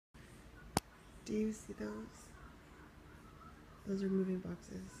Do you see those? Those are moving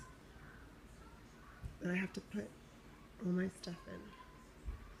boxes that I have to put all my stuff in.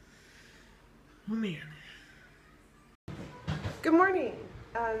 Oh man. Good morning.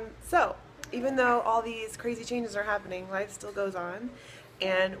 So, even though all these crazy changes are happening, life still goes on,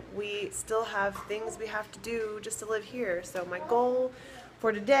 and we still have things we have to do just to live here. So my goal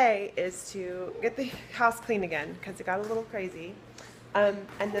for today is to get the house clean again, because it got a little crazy. And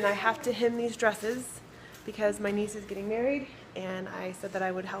then I have to hem these dresses because my niece is getting married, and I said that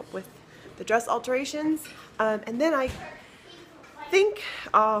I would help with the dress alterations. And then I think,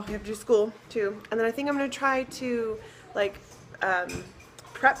 oh, we have to do school too. And then I think I'm going to try to like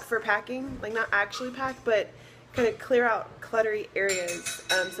prep for packing, like not actually pack, but kind of clear out cluttery areas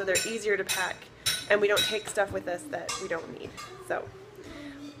so they're easier to pack and we don't take stuff with us that we don't need. So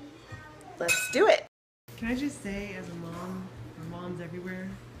let's do it. Can I just say, as a mom, or moms everywhere,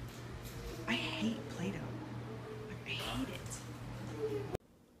 I hate Play-Doh. Like, I hate it.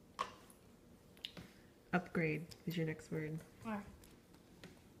 Upgrade is your next word. Why?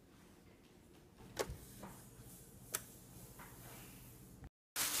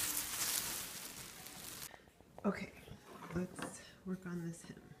 Okay, let's work on this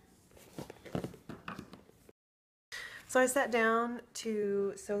hem. So I sat down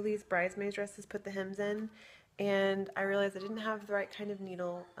to sew these bridesmaids dresses, put the hems in, and I realized I didn't have the right kind of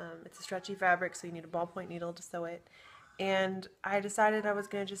needle. It's a stretchy fabric, so you need a ballpoint needle to sew it. And I decided I was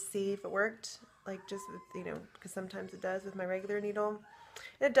going to just see if it worked, like just with, you know, because sometimes it does with my regular needle.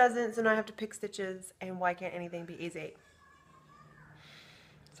 And it doesn't, so now I have to pick stitches, and why can't anything be easy?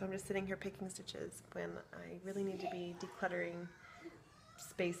 So I'm just sitting here picking stitches when I really need to be decluttering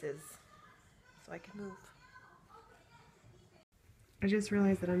spaces so I can move. I just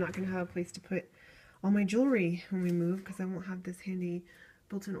realized that I'm not going to have a place to put all my jewelry when we move because I won't have this handy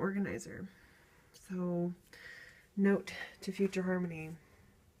built-in organizer. So, note to future Harmony,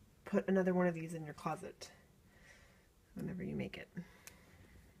 put another one of these in your closet whenever you make it.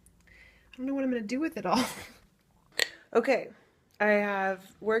 I don't know what I'm going to do with it all. Okay. I have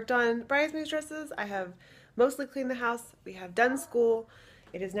worked on bridesmaids dresses. I have mostly cleaned the house. We have done school.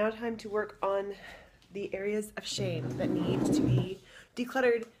 It is now time to work on the areas of shame that need to be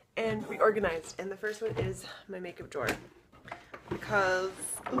decluttered and reorganized. And the first one is my makeup drawer. Because,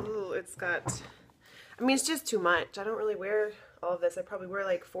 ooh, it's got, I mean, it's just too much. I don't really wear all of this. I probably wear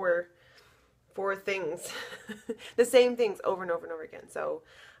like four things. The same things over and over and over again. So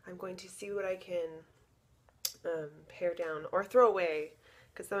I'm going to see what I can pare down or throw away,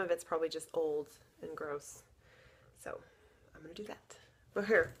 because some of it's probably just old and gross. So I'm gonna do that. But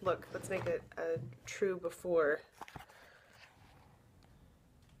here, look, let's make it a true before.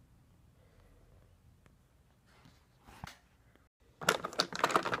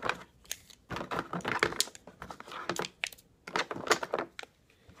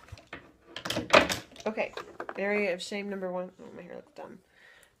 Okay, area of shame number one. Oh, my hair looks dumb.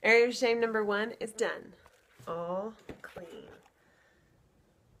 Area of shame number one is done. All clean.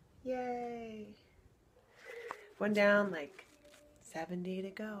 Yay. One down, like 70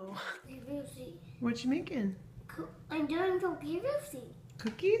 to go. What you making? I'm doing cookie roasting.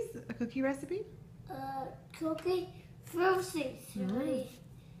 Cookies? A cookie recipe? Cookie roasting.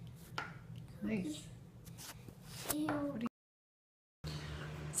 Nice. Ew.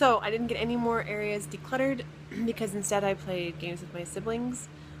 So I didn't get any more areas decluttered because instead I played games with my siblings,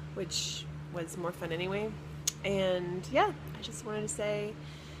 which was more fun anyway. And yeah, I just wanted to say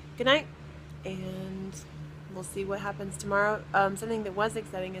goodnight, and we'll see what happens tomorrow. Something that was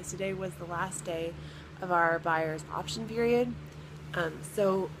exciting is today was the last day of our buyer's option period. And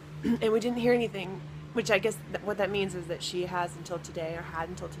we didn't hear anything, which I guess what that means is that she has until today, or had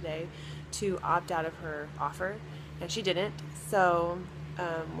until today, to opt out of her offer, and she didn't. So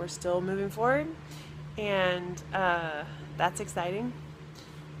we're still moving forward, and that's exciting.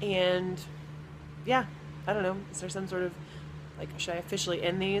 And yeah, I don't know, is there some sort of, like, should I officially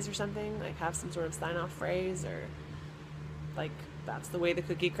end these or something? Like, have some sort of sign-off phrase, or, like, that's the way the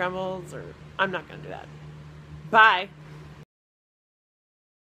cookie crumbles, or I'm not going to do that. Bye!